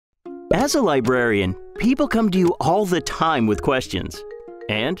As a librarian, people come to you all the time with questions.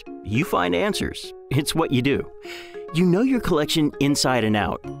 And you find answers. It's what you do. You know your collection inside and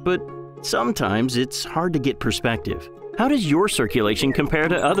out, but sometimes it's hard to get perspective. How does your circulation compare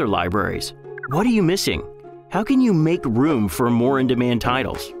to other libraries? What are you missing? How can you make room for more in-demand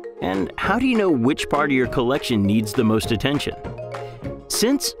titles? And how do you know which part of your collection needs the most attention?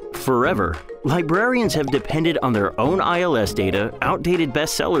 Since forever, librarians have depended on their own ILS data, outdated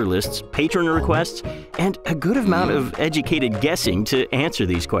bestseller lists, patron requests, and a good amount of educated guessing to answer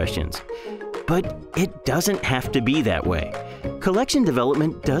these questions. But it doesn't have to be that way. Collection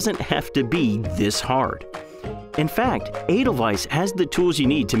development doesn't have to be this hard. In fact, Edelweiss has the tools you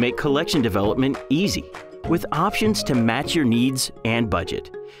need to make collection development easy, with options to match your needs and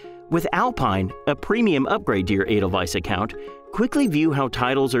budget. With Alpine, a premium upgrade to your Edelweiss account, quickly view how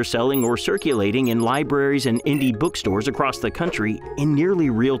titles are selling or circulating in libraries and indie bookstores across the country in nearly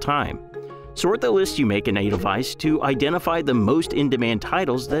real time. Sort the list you make in Edelweiss to identify the most in-demand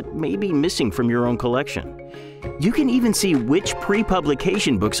titles that may be missing from your own collection. You can even see which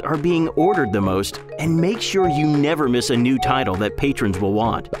pre-publication books are being ordered the most and make sure you never miss a new title that patrons will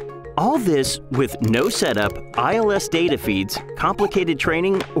want. All this with no setup, ILS data feeds, complicated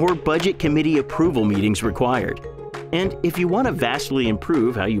training, or budget committee approval meetings required. And if you want to vastly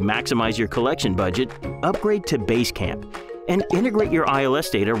improve how you maximize your collection budget, upgrade to Basecamp and integrate your ILS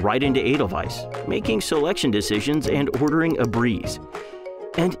data right into Edelweiss, making selection decisions and ordering a breeze.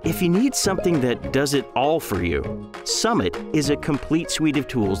 And if you need something that does it all for you, Summit is a complete suite of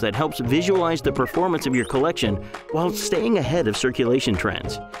tools that helps visualize the performance of your collection while staying ahead of circulation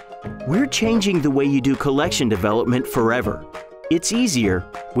trends. We're changing the way you do collection development forever. It's easier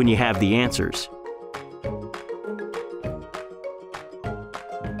when you have the answers.